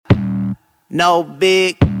No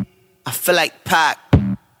big, I feel like Pac.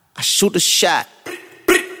 I shoot a shot.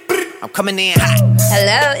 I'm coming in hot.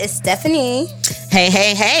 Hello, it's Stephanie.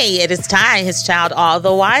 Hey, it is Ty, his child all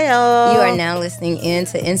the while. You are now listening in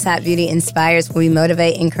to Inside Beauty Inspires, where we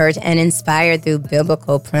motivate, encourage, and inspire through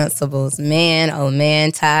biblical principles. Man, oh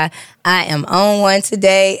man, Ty, I am on one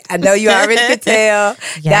today. I know you already could tell.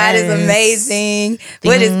 Yes. God is amazing.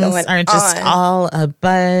 What is going Things are just on? all a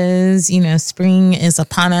buzz. You know, spring is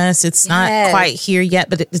upon us. It's not quite here yet,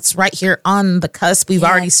 but it's right here on the cusp. We've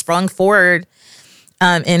already sprung forward.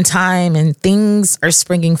 In time, and things are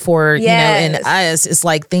springing forward, you know, in us. It's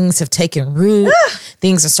like things have taken root.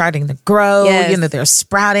 Things are starting to grow. You know, they're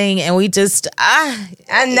sprouting, and we just, I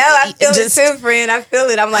know, I feel it too, friend. I feel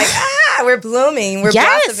it. I'm like, we're blooming. We're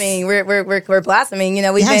blossoming. We're blossoming. You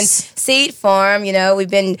know, we've been seed formed. You know, we've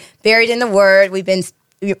been buried in the Word. We've been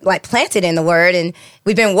like planted in the Word, and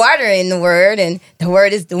we've been watering the Word, and the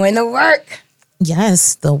Word is doing the work.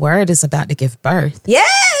 Yes, the Word is about to give birth.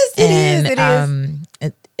 Yes, it is.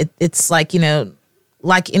 It's like, you know,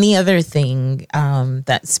 like any other thing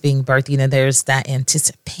that's being birthed, you know, there's that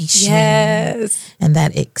anticipation and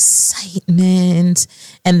that excitement.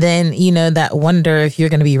 And then, you know, that wonder if you're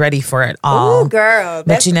going to be ready for it all. Oh, girl.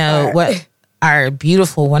 But you know what our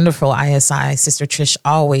beautiful, wonderful ISI sister Trish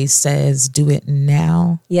always says, do it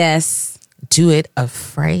now. Yes. Do it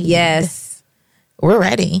afraid. Yes. We're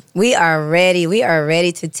ready. We are ready. We are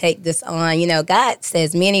ready to take this on. You know, God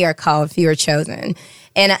says many are called, few are chosen.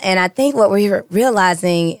 And I think what we're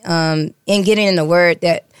realizing in getting in the Word,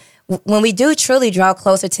 that when we do truly draw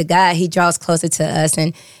closer to God, He draws closer to us.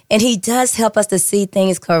 And He does help us to see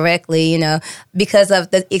things correctly, you know, because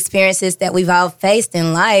of the experiences that we've all faced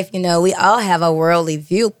in life. You know, we all have a worldly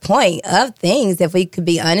viewpoint of things, if we could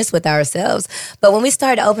be honest with ourselves. But when we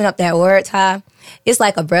start to open up that Word, Ty, it's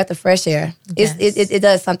like a breath of fresh air. Yes. It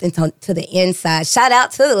does something to the inside. Shout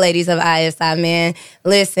out to the ladies of ISI, man.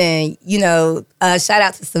 Listen, you know, shout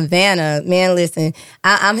out to Savannah, man. Listen,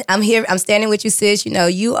 I'm here. I'm standing with you, sis. You know,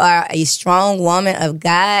 you are a strong woman of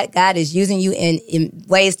God. God is using you in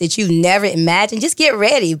ways that you never imagined. Just get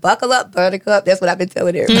ready. Buckle up, Buttercup. That's what I've been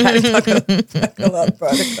telling everybody. Buckle up,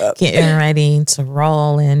 Buttercup. Getting ready to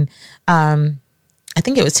roll. And I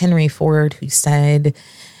think it was Henry Ford who said,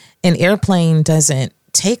 an airplane doesn't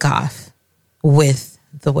take off with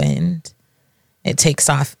the wind. It takes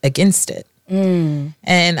off against it. And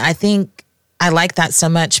I think I like that so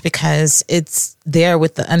much because it's there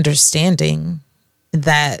with the understanding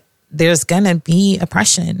that there's going to be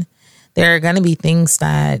oppression. There are going to be things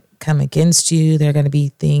that come against you. There are going to be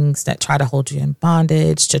things that try to hold you in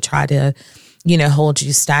bondage, to try to, you know, hold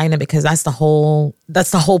you stagnant, because that's the whole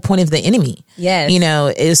point of the enemy. Yes. You know,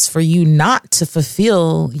 is for you not to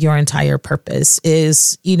fulfill your entire purpose,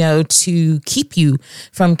 is, you know, to keep you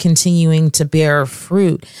from continuing to bear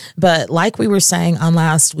fruit. But like we were saying on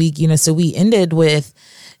last week, you know, so we ended with,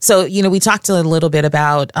 so, you know, we talked a little bit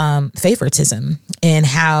about favoritism and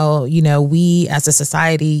how, you know, we as a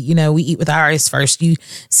society, you know, we eat with our eyes first. You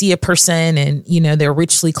see a person and, you know, they're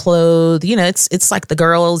richly clothed. You know, it's like the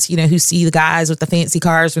girls, you know, who see the guys with the fancy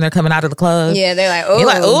cars when they're coming out of the club. Yeah, they're like, oh, you're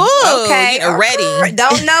like, oh, okay, you know, ready.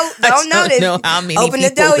 Don't know this. Know how many Open the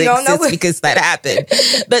people door, you don't know exist because that happened.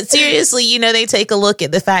 But seriously, you know, they take a look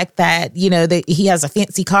at the fact that, you know, that he has a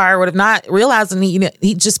fancy car, or not realizing, you know,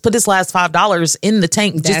 he just put his last $5 in the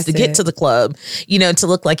tank just to get to the club, you know, to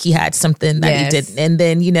look like he had something that he didn't. And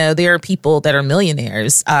then, you know, there are people that are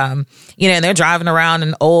millionaires, you know, and they're driving around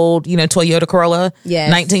an old, you know, Toyota Corolla,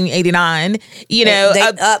 1989, you know, they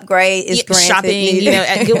upgrade is shopping, you know,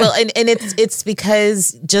 at Goodwill. And it's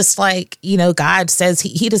because, just like, you know, God says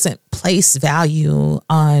he doesn't place value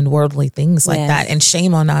on worldly things like that. And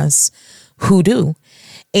shame on us who do.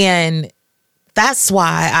 And that's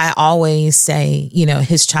why I always say, you know,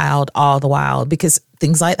 his child all the while, because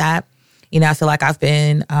things like that, you know, I feel like I've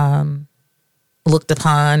been looked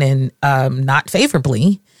upon and not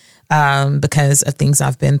favorably because of things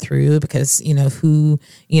I've been through, because, you know, who,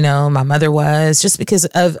 you know, my mother was, just because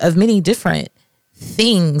of many different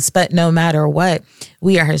things. But no matter what,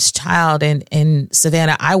 we are his child. And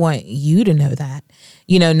Savannah, I want you to know that,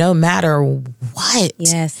 you know, no matter what,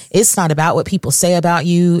 it's not about what people say about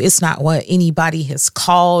you. It's not what anybody has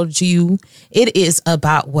called you. It is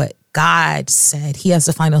about what God said. He has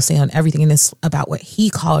the final say on everything, and it's about what he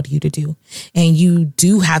called you to do. And you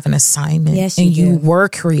do have an assignment. Yes, and you do. were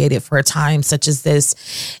created for a time such as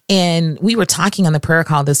this. And we were talking on the prayer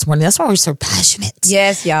call this morning. That's why we're so passionate.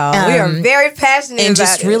 Yes, y'all. We are very passionate and about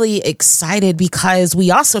just it. really excited, because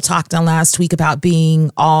we also talked on last week about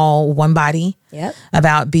being all one body. Yep.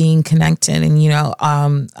 About being connected. And,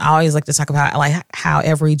 I always like to talk about like how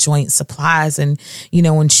every joint supplies. And,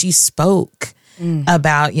 when she spoke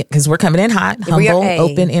about, because we're coming in hot, humble,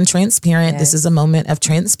 open, and transparent. Yes. This is a moment of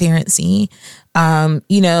transparency.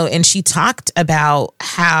 And she talked about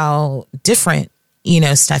how different,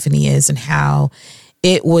 Stephanie is, and how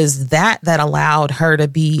it was that allowed her to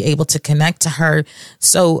be able to connect to her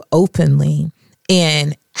so openly,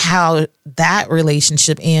 and how that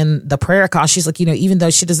relationship and the prayer call, she's like, even though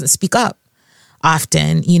she doesn't speak up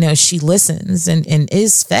often, she listens and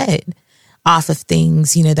is fed off of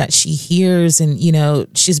things, that she hears. And,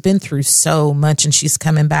 she's been through so much, and she's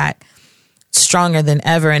coming back stronger than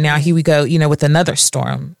ever. And now here we go, with another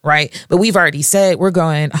storm, right? But we've already said we're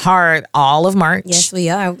going hard all of March. Yes, we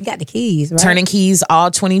are. We got the keys, right? Turning keys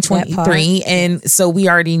all 2023. And so we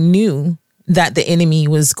already knew that the enemy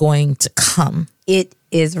was going to come. It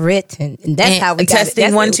is written. And that's how we got testing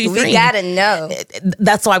it. 1, 2, 3. We got to know.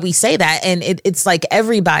 That's why we say that. And it's like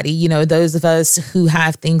everybody, those of us who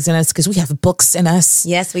have things in us, because we have books in us.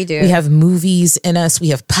 Yes, we do. We have movies in us. We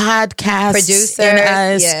have podcasts Producers in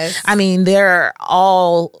us. Yes. I mean, they're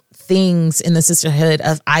all things in the sisterhood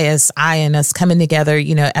of ISI, and us coming together,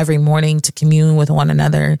 every morning to commune with one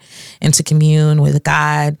another and to commune with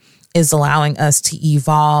God is allowing us to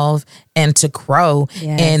evolve and to grow.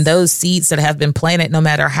 Yes. And those seeds that have been planted, no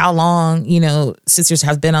matter how long, sisters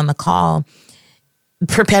have been on the call,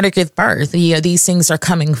 prepare to give birth. These things are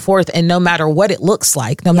coming forth, and no matter what it looks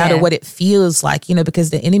like, no matter what it feels like, because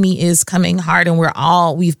the enemy is coming hard, and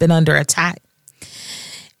we've been under attack.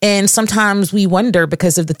 And sometimes we wonder,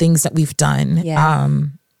 because of the things that we've done,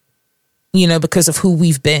 because of who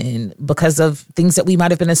we've been, because of things that we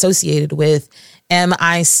might have been associated with. Am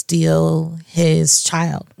I still his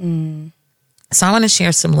child? So I want to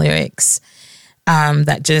share some lyrics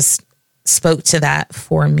that just spoke to that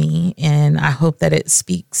for me. And I hope that it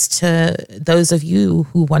speaks to those of you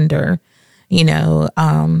who wonder, even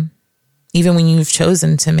when you've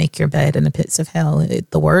chosen to make your bed in the pits of hell,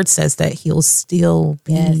 the word says that he'll still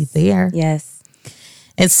be there. Yes.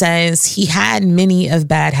 It says he had many of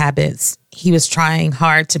bad habits he was trying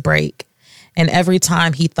hard to break. And every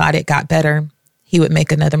time he thought it got better, he would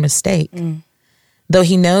make another mistake. Though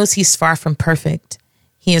he knows he's far from perfect,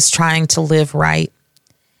 he is trying to live right.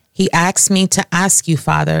 He asked me to ask you,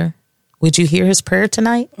 Father, would you hear his prayer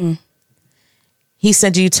tonight? He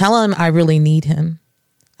said, you tell him I really need him.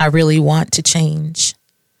 I really want to change.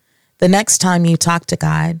 The next time you talk to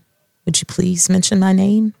God, would you please mention my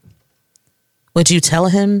name? Would you tell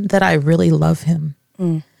him that I really love him?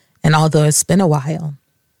 And although it's been a while,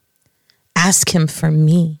 ask him for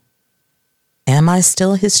me. Am I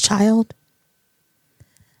still his child?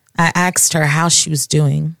 I asked her how she was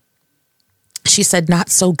doing. She said, not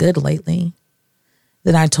so good lately.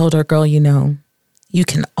 Then I told her, girl, you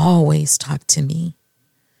can always talk to me.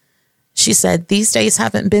 She said, these days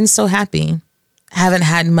haven't been so happy. Haven't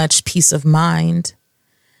had much peace of mind.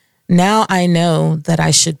 Now I know that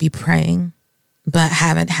I should be praying, but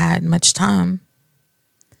haven't had much time.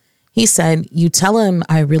 He said, you tell him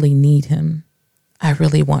I really need him. I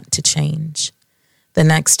really want to change. The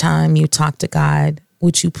next time you talk to God,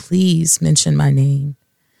 would you please mention my name?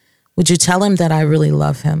 Would you tell him that I really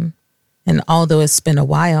love him? And although it's been a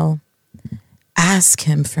while, ask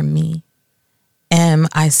him for me. Am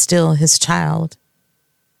I still his child?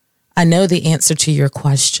 I know the answer to your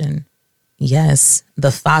question. Yes,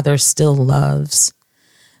 the Father still loves.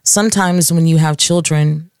 Sometimes when you have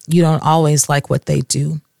children, you don't always like what they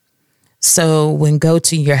do. So when go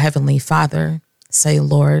to your Heavenly Father, say,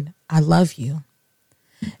 Lord, I love you.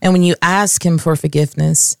 And when you ask him for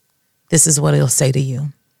forgiveness, this is what he'll say to you.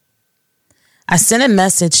 I sent a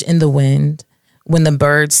message in the wind when the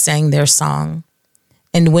birds sang their song.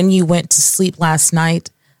 And when you went to sleep last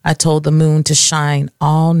night, I told the moon to shine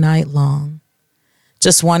all night long.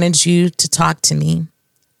 Just wanted you to talk to me.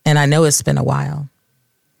 And I know it's been a while.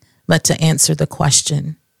 But to answer the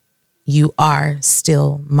question, you are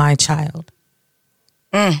still my child.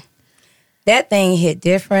 That thing hit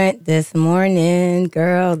different this morning,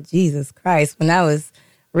 girl. Jesus Christ. When I was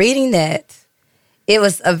reading that, it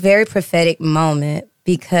was a very prophetic moment,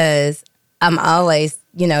 because I'm always,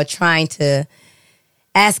 trying to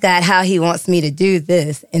ask God how he wants me to do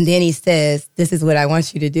this. And then he says, this is what I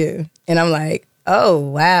want you to do. And I'm like, oh,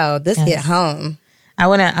 wow, this hit home. I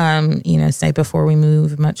want to, say before we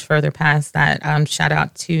move much further past that, shout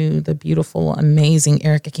out to the beautiful, amazing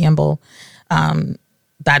Erica Campbell.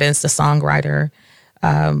 That is the songwriter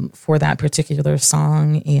for that particular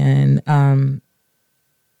song. And I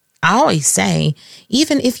always say,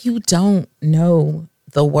 even if you don't know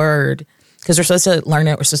the word, because we're supposed to learn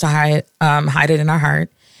it, we're supposed to hide it in our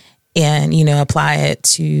heart and, apply it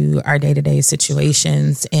to our day-to-day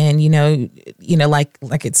situations. And,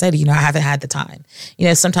 like it said, I haven't had the time.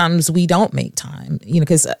 Sometimes we don't make time,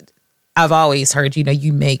 because I've always heard,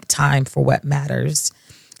 you make time for what matters.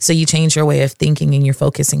 So you change your way of thinking and you're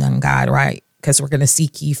focusing on God, right? Because we're going to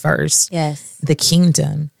seek ye first, yes, the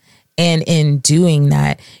kingdom. And in doing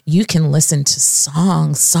that, you can listen to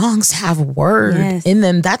songs. Songs have word in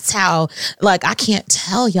them. That's how, I can't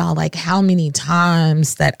tell y'all, how many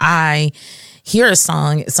times that I hear a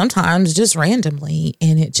song, sometimes just randomly,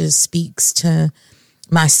 and it just speaks to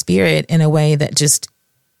my spirit in a way that just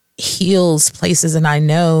heals places. And I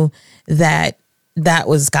know that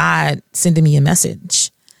was God sending me a message.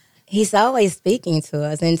 He's always speaking to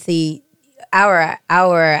us. And see,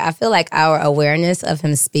 I feel like our awareness of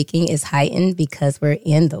him speaking is heightened because we're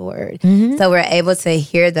in the word. Mm-hmm. So we're able to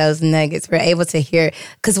hear those nuggets. We're able to hear,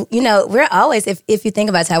 because, we're always, if you think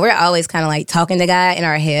about it, we're always kind of talking to God in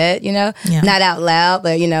our head, not out loud,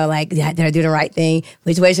 but, did I do the right thing?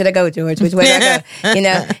 Which way should I go, George? Which way should I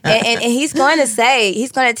go? And he's going to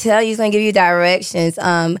tell you, he's going to give you directions.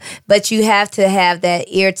 But you have to have that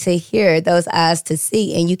ear to hear, those eyes to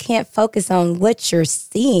see. And you can't focus on what you're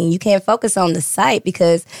seeing. You can't focus on the sight,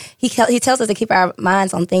 because he tells us to keep our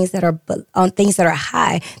minds on things that are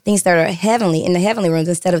high, things that are heavenly, in the heavenly realms,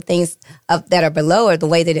 instead of things that are below, or the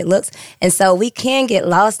way that it looks. And so we can get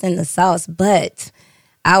lost in the sauce, but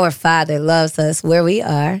our Father loves us where we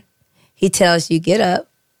are. He tells you, get up.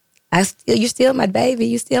 You're still my baby.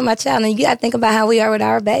 You're still my child. And you got to think about how we are with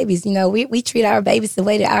our babies. We treat our babies the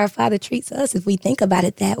way that our Father treats us, if we think about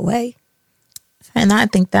it that way. And I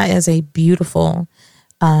think that is a beautiful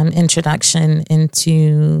introduction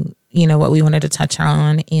into, what we wanted to touch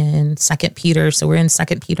on in 2 Peter. So we're in 2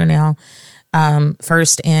 Peter now,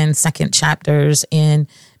 first and second chapters. And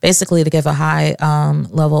basically, to give a high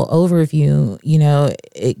level overview,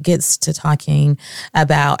 it gets to talking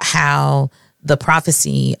about how the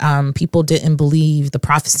prophecy, people didn't believe the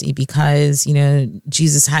prophecy because,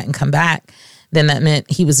 Jesus hadn't come back. Then that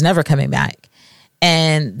meant he was never coming back.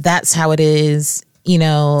 And that's how it is.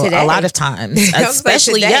 Today. A lot of times,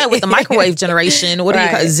 especially with the microwave generation. What do you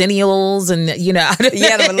call it? Zennials and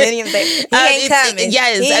the millennium. He ain't coming.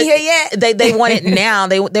 Yes, he ain't here yet. They want it now.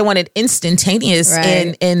 They want it instantaneous,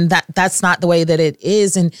 right. and that's not the way that it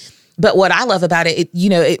is. But what I love about it,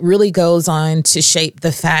 it really goes on to shape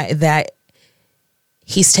the fact that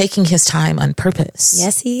he's taking his time on purpose.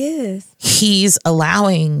 Yes, he is. He's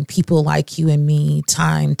allowing people like you and me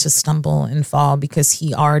time to stumble and fall because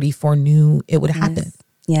he already foreknew it would happen.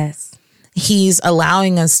 Yes. He's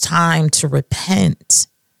allowing us time to repent.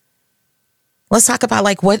 Let's talk about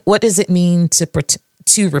what does it mean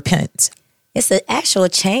to repent? It's an actual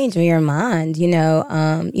change in your mind. He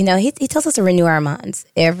tells us to renew our minds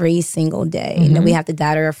every single day. Mm-hmm. We have to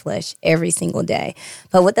die to our flesh every single day.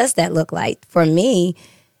 But what does that look like? For me,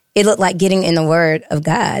 it looked like getting in the Word of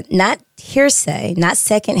God, not hearsay, not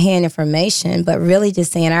secondhand information, but really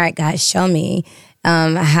just saying, all right, God, show me.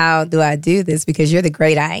 How do I do this? Because you're the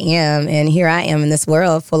great I am. And here I am in this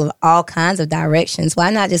world full of all kinds of directions.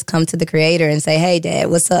 Why not just come to the Creator and say, hey,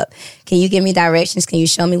 Dad, what's up? Can you give me directions? Can you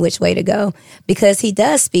show me which way to go? Because he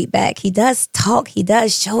does speak back. He does talk. He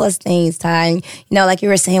does show us things, Ty. And, like you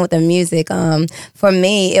were saying with the music, for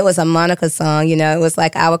me, it was a Monica song. It was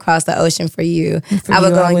like, I will cross the ocean for you.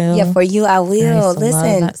 For you I will.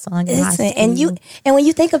 Listen. And when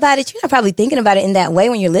you think about it, you're not probably thinking about it in that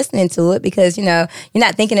way when you're listening to it, because, you're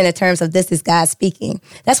not thinking in the terms of this is God speaking.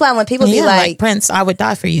 That's why when people be like Prince, I would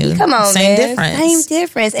die for you. Come on, Same man. difference. Same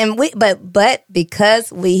difference. And but because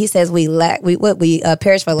he says we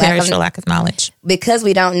perish for lack of knowledge. Because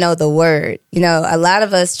we don't know the word. A lot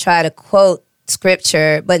of us try to quote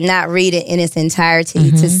scripture, but not read it in its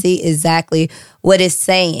entirety to see exactly what it's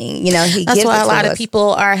saying. That's why a lot of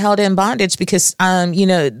people are held in bondage because,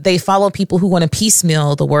 they follow people who want to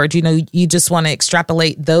piecemeal the word. You just want to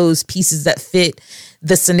extrapolate those pieces that fit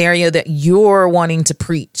the scenario that you're wanting to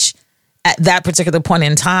preach at that particular point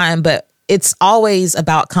in time. But it's always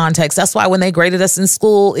about context. That's why when they graded us in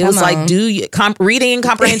school, it was like, do you reading and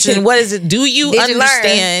comprehension? What is it? Do you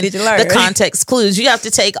understand the context clues? You have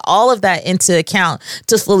to take all of that into account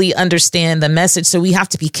to fully understand the message. So we have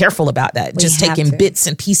to be careful about that. Just taking bits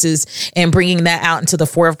and pieces and bringing that out into the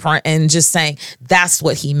forefront and just saying that's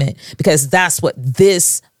what he meant, because that's what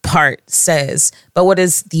this part says. But what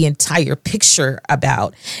is the entire picture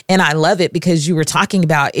about? And I love it because you were talking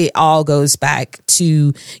about it all goes back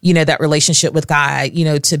to, that relationship with God,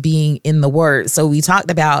 to being in the word. So we talked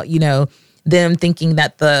about, them thinking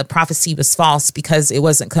that the prophecy was false because it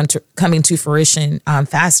wasn't coming to fruition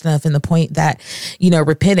fast enough. And the point that,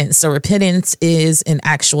 repentance. So repentance is an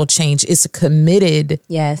actual change. It's a committed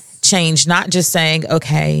change, not just saying,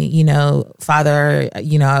 okay, Father,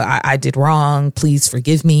 I did wrong. Please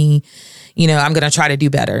forgive me. I'm going to try to do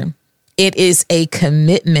better. It is a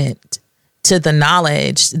commitment to the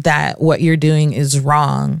knowledge that what you're doing is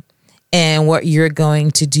wrong, and what you're going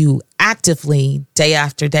to do actively day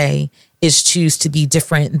after day is choose to be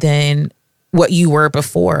different than what you were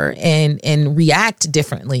before, and react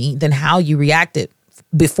differently than how you reacted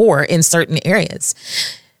before in certain areas.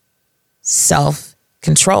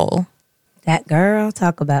 Self-control. That girl,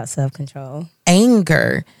 talk about self-control.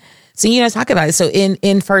 Anger. So, talk about it. So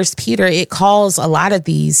in 1 Peter, it calls a lot of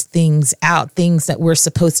these things out, things that we're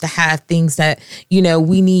supposed to have, things that,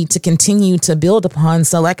 we need to continue to build upon.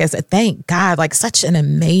 So like I said, thank God, like such an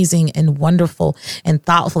amazing and wonderful and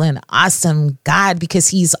thoughtful and awesome God, because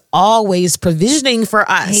he's always provisioning for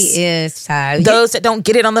us. He is, Ty. Those that don't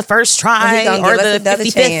get it on the first try or the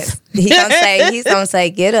 55th. He's gonna say,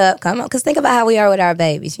 get up, come on. Because think about how we are with our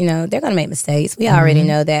babies. They're gonna make mistakes. We already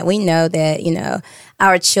know that. We know that,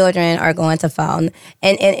 our children are going to fall.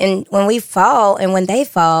 And when we fall and when they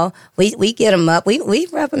fall, we get them up. We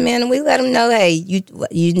reprimand them. We let them know, hey, you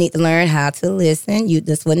need to learn how to listen.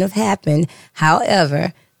 This wouldn't have happened.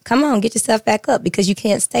 However, come on, get yourself back up, because you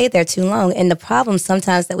can't stay there too long. And the problem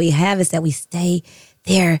sometimes that we have is that we stay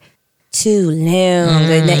there too long.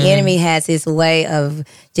 And the enemy has his way of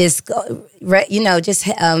just,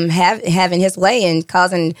 having his way and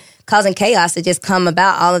causing chaos to just come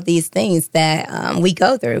about all of these things that we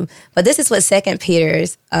go through. But this is what 2 Peter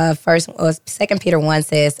 1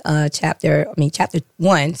 says, chapter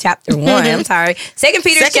 1. I'm sorry. 2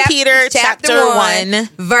 Peter chapter 1,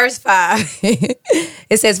 verse 5.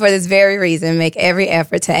 It says, for this very reason, make every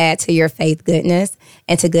effort to add to your faith goodness,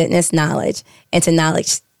 and to goodness knowledge, and to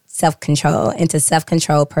knowledge self-control, and to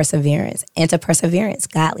self-control perseverance, and to perseverance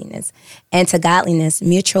godliness, and to godliness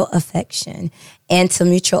mutual affection, and to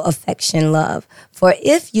mutual affection love. For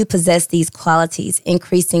if you possess these qualities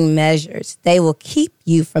increasing measures, they will keep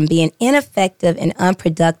you from being ineffective and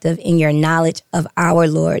unproductive in your knowledge of our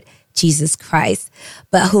Lord Jesus Christ.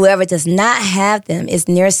 But whoever does not have them is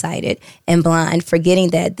nearsighted and blind, forgetting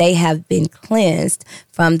that they have been cleansed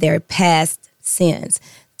from their past sins.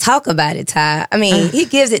 Talk about it, Ty. I mean, he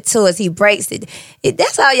gives it to us. He breaks it.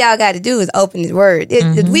 That's all y'all got to do is open his word.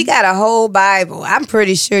 We got a whole Bible. I'm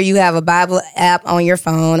pretty sure you have a Bible app on your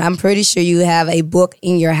phone. I'm pretty sure you have a book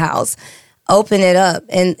in your house. Open it up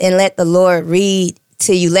and let the Lord read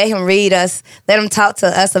to you. Let him read us. Let him talk to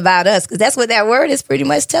us about us, because that's what that word is pretty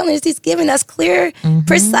much telling us. He's giving us clear,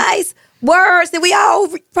 precise words that we all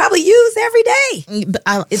probably use every day.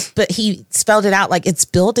 But he spelled it out like it's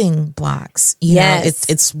building blocks. You know,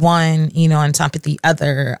 it's one, on top of the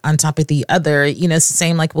other, on top of the other. It's the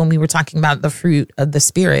same like when we were talking about the fruit of the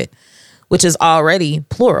Spirit, which is already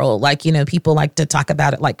plural. Like, people like to talk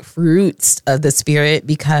about it like fruits of the Spirit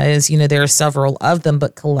because, there are several of them,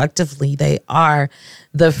 but collectively they are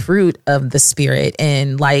the fruit of the Spirit.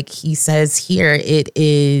 And like he says here, it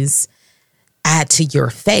is add to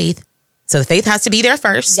your faith. So the faith has to be there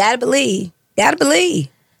first. Gotta believe.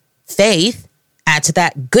 Faith, add to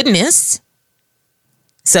that goodness.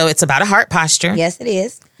 So it's about a heart posture. Yes, it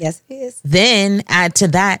is. Then add to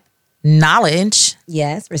that knowledge.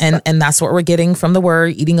 Yes. And that's what we're getting from the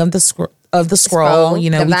word, eating of the scroll.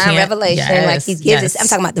 Divine revelation. Like he gives us. I'm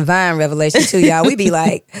talking about divine revelation too, y'all. We be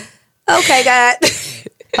like, okay, God.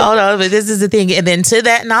 Hold on, but this is the thing. And then to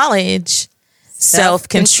that knowledge,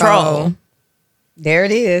 self-control. There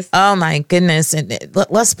it is. Oh my goodness. And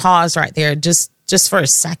let's pause right there just for a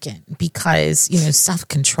second, because,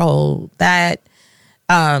 self-control, that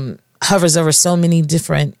hovers over so many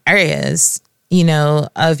different areas,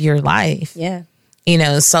 of your life. Yeah.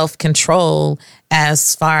 Self-control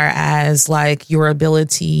as far as like your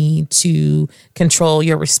ability to control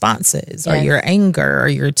your responses or your anger or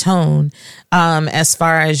your tone, as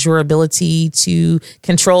far as your ability to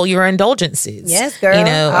control your indulgences. Yes, girl.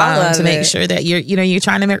 To make sure that you're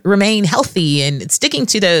trying to remain healthy and sticking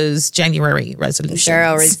to those January resolutions.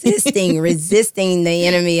 Girl, resisting the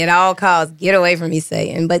enemy at all costs. Get away from me,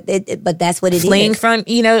 Satan. But that's what it Fleeing is. from,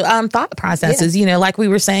 thought processes, like we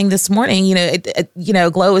were saying this morning,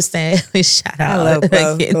 Glow was saying, shout out love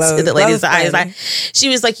Glow. to the lady's eyes. She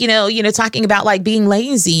was like, talking about like being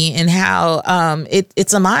lazy and how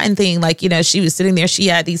it's a mind thing. Like, she was sitting there, she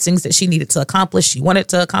had these things that she needed to accomplish, she wanted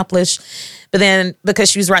to accomplish, but then because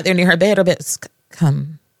she was right there near her bed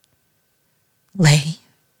come lay,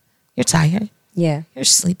 you're tired, you're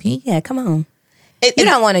sleepy, come on.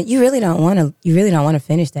 You really don't want to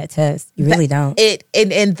finish that test. You really don't.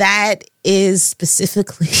 And that is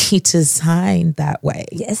specifically designed that way.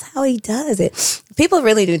 That's how he does it. People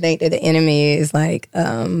really do think that the enemy is like,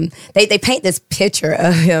 they paint this picture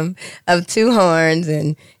of him of two horns,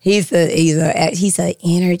 and he's a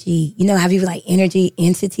energy. You know how people like energy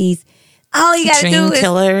entities. All you gotta do is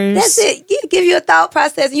killers. That's it. He give you a thought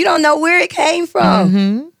process, and you don't know where it came from,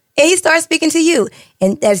 and he starts speaking to you,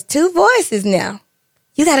 and there's two voices now.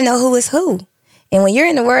 You got to know who is who. And when you're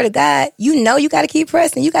in the Word of God, you got to keep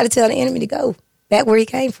pressing. You got to tell the enemy to go back where he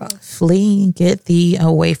came from. Flee, get thee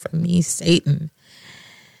away from me, Satan.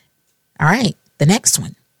 All right, the next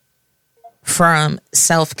one. From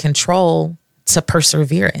self-control to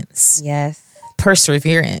perseverance. Yes.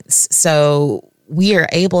 Perseverance. So we are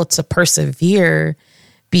able to persevere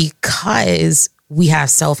because we have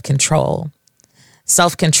self-control.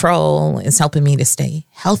 Self-control is helping me to stay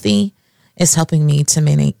healthy. It's helping me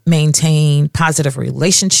to maintain positive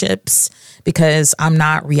relationships because I'm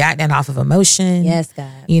not reacting off of emotion. Yes, God.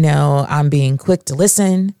 I'm being quick to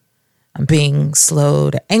listen. I'm being slow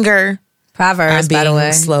to anger. Proverbs, by the way. I'm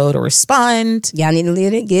being slow to respond. Y'all need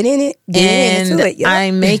to get in it. Get into it. Yep.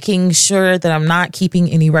 I'm making sure that I'm not keeping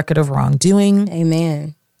any record of wrongdoing.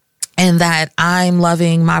 Amen. And that I'm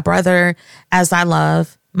loving my brother as I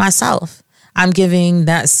love myself. I'm giving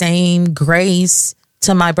that same grace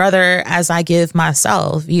to my brother as I give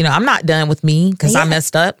myself. I'm not done with me because I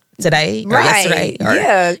messed up today or yesterday.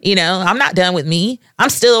 I'm not done with me. I'm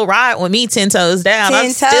still riding with me 10 toes down. I'm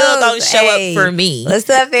still going to show up for me. What's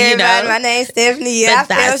up, everybody? My name's Stephanie. I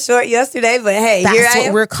fell short yesterday, but hey, here I am. That's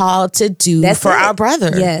what we're called to do for our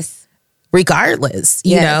brother. Yes. Regardless,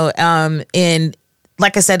 and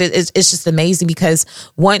like I said, it's just amazing because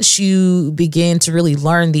once you begin to really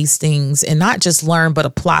learn these things and not just learn, but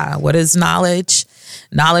apply. What is knowledge?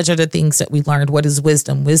 Knowledge are the things that we learned. What is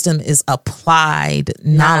wisdom? Wisdom is applied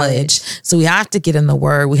knowledge. So we have to get in the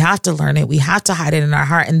Word. We have to learn it. We have to hide it in our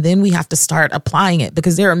heart. And then we have to start applying it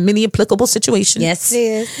because there are many applicable situations. Yes,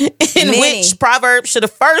 it is. In which Proverbs should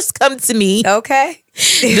have first come to me. Okay.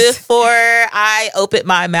 Before I open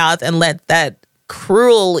my mouth and let that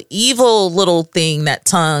cruel, evil little thing, that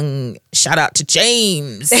tongue, shout out to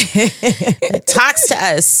James, talks to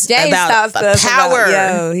us about the power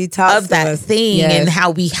of that thing and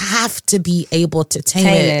how we have to be able to tame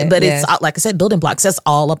it. But it's, like I said, building blocks. That's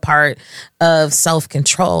all a part of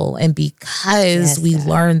self-control. And because we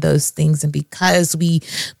learn those things and because we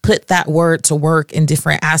put that word to work in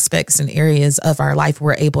different aspects and areas of our life,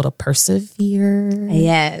 we're able to persevere.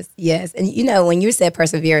 Yes. And when you said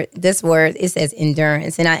persevere, this word, it says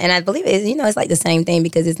endurance. And I believe it's like the same thing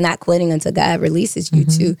because it's not quitting until God releases you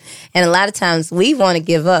too. And a lot of times we want to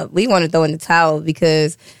give up. We want to throw in the towel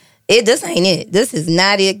because this ain't it. This is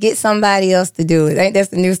not it. Get somebody else to do it. Ain't that's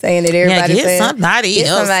the new saying that everybody says? Get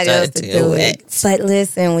somebody else to do it. But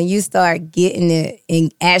listen, when you start getting it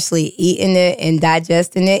and actually eating it and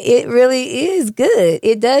digesting it, it really is good.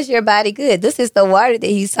 It does your body good. This is the water that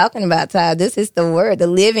he's talking about, Ty. This is the word, the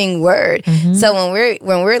living word. So when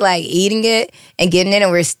we're like eating it and getting it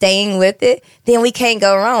and we're staying with it, then we can't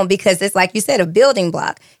go wrong because it's like you said, a building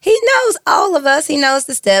block. He knows all of us. He knows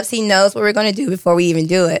the steps. He knows what we're going to do before we even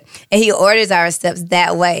do it. And he orders our steps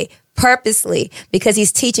that way. Purposely, because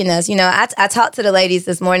he's teaching us. I talked to the ladies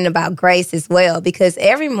this morning about grace as well, because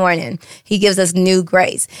every morning he gives us new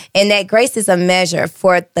grace. And that grace is a measure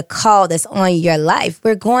for the call that's on your life.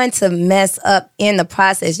 We're going to mess up in the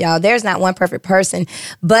process, y'all. There's not one perfect person.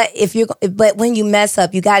 But when you mess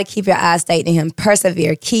up, you got to keep your eyes stayed in him.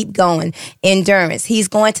 Persevere. Keep going. Endurance. He's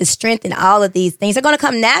going to strengthen all of these things. They're going to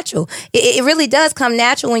come natural. It really does come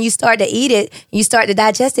natural when you start to eat it. You start to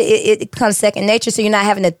digest it. It becomes second nature, so you're not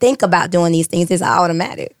having to think about doing these things. It's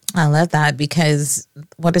automatic. I love that, because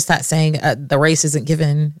what is that saying? The race isn't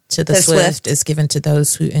given to the swift, it's given to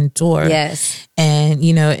those who endure. Yes. And,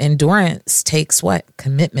 endurance takes what?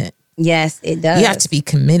 Commitment. Yes, it does. You have to be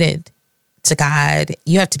committed to God.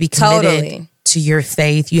 You have to be committed to your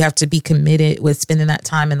faith. You have to be committed with spending that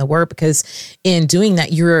time in the Word, because in doing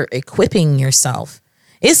that, you're equipping yourself.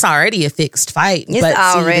 It's already a fixed fight.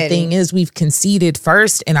 The thing is, we've conceded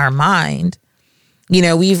first in our mind.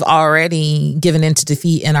 We've already given into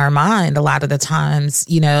defeat in our mind a lot of the times,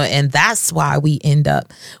 and that's why we end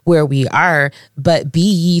up where we are. But be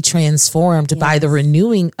ye transformed by the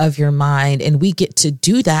renewing of your mind. And we get to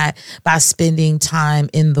do that by spending time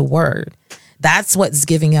in the Word. That's what's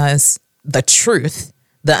giving us the truth,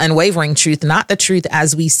 the unwavering truth, not the truth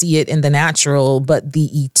as we see it in the natural, but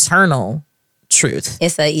the eternal truth.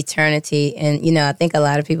 It's an eternity. And, I think a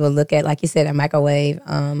lot of people look at, like you said, a microwave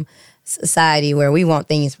society where we want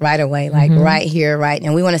things right away, like right here, right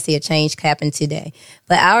now. We want to see a change happen today.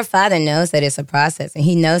 But our Father knows that it's a process, and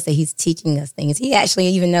He knows that He's teaching us things. He actually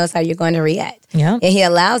even knows how you're going to react. Yeah. And He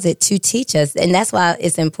allows it to teach us. And that's why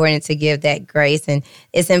it's important to give that grace, and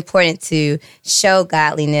it's important to show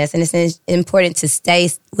godliness, and it's important to stay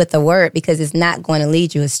with the Word, because it's not going to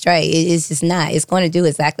lead you astray. It's just not. It's going to do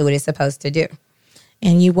exactly what it's supposed to do.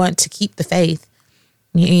 And you want to keep the faith.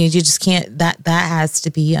 You just can't, that has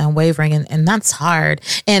to be unwavering, and that's hard.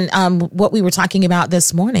 And what we were talking about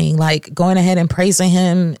this morning, like going ahead and praising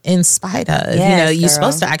Him in spite of, you're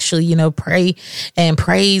supposed to actually, pray and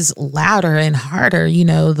praise louder and harder,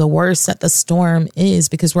 the worse that the storm is,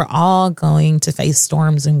 because we're all going to face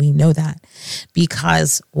storms, and we know that.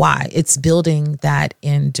 Because why? It's building that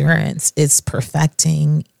endurance. It's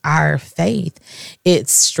perfecting our faith.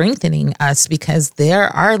 It's strengthening us, because there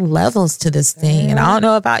are levels to this thing. And I don't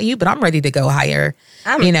know about you, but I'm ready to go higher.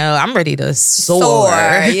 I'm ready to soar.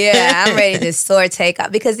 Yeah, I'm ready to soar, take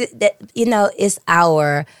off, because it's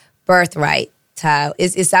our birthright, Ty.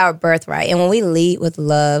 It's our birthright. And when we lead with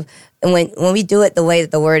love, and when we do it the way that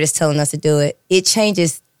the Word is telling us to do it, it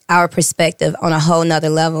changes our perspective on a whole nother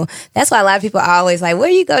level. That's why a lot of people are always like, where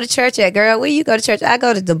you go to church at, girl? Where you go to church? I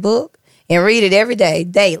go to the book and read it every day,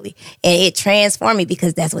 daily. And it transformed me,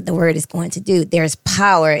 because that's what the Word is going to do. There's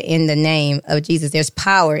power in the name of Jesus. There's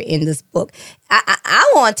power in this book.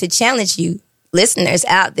 I want to challenge you, listeners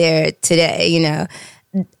out there today,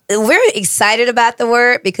 we're excited about the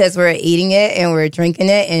Word because we're eating it and we're drinking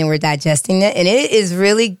it and we're digesting it. And it is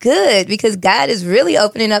really good, because God is really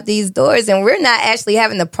opening up these doors, and we're not actually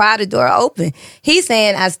having to pry the door open. He's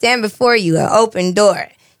saying, I stand before you, an open door.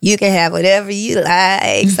 You can have whatever you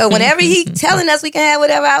like. So whenever He's telling us we can have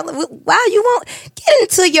whatever, why you won't get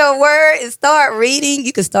into your Word and start reading?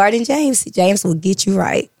 You can start in James. James will get you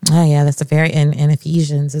right. Oh, yeah, that's and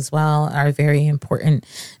Ephesians as well are very important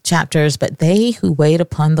chapters. But they who wait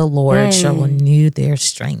upon the Lord shall renew their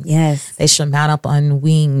strength. Yes. They shall mount up on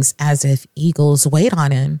wings as if eagles. Wait on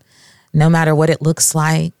Him. No matter what it looks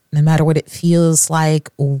like, no matter what it feels like,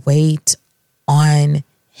 wait on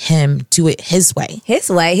Him. Do it His way. His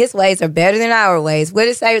way. His ways are better than our ways. What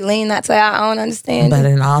does it say? Lean not to our own understanding. But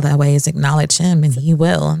in all thy ways acknowledge Him, and He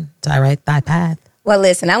will direct thy path. Well,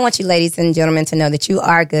 listen, I want you ladies and gentlemen to know that you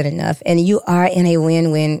are good enough, and you are in a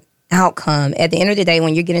win-win outcome. At the end of the day,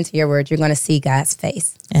 when you get into your Word, you're going to see God's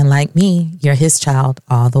face. And like me, you're His child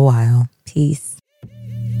all the while. Peace.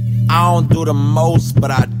 I don't do the most,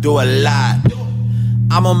 but I do a lot.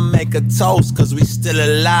 I'ma make a toast, cause we still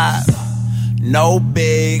alive. No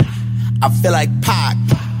big, I feel like Pac.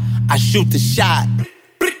 I shoot the shot.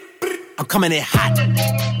 I'm coming in hot.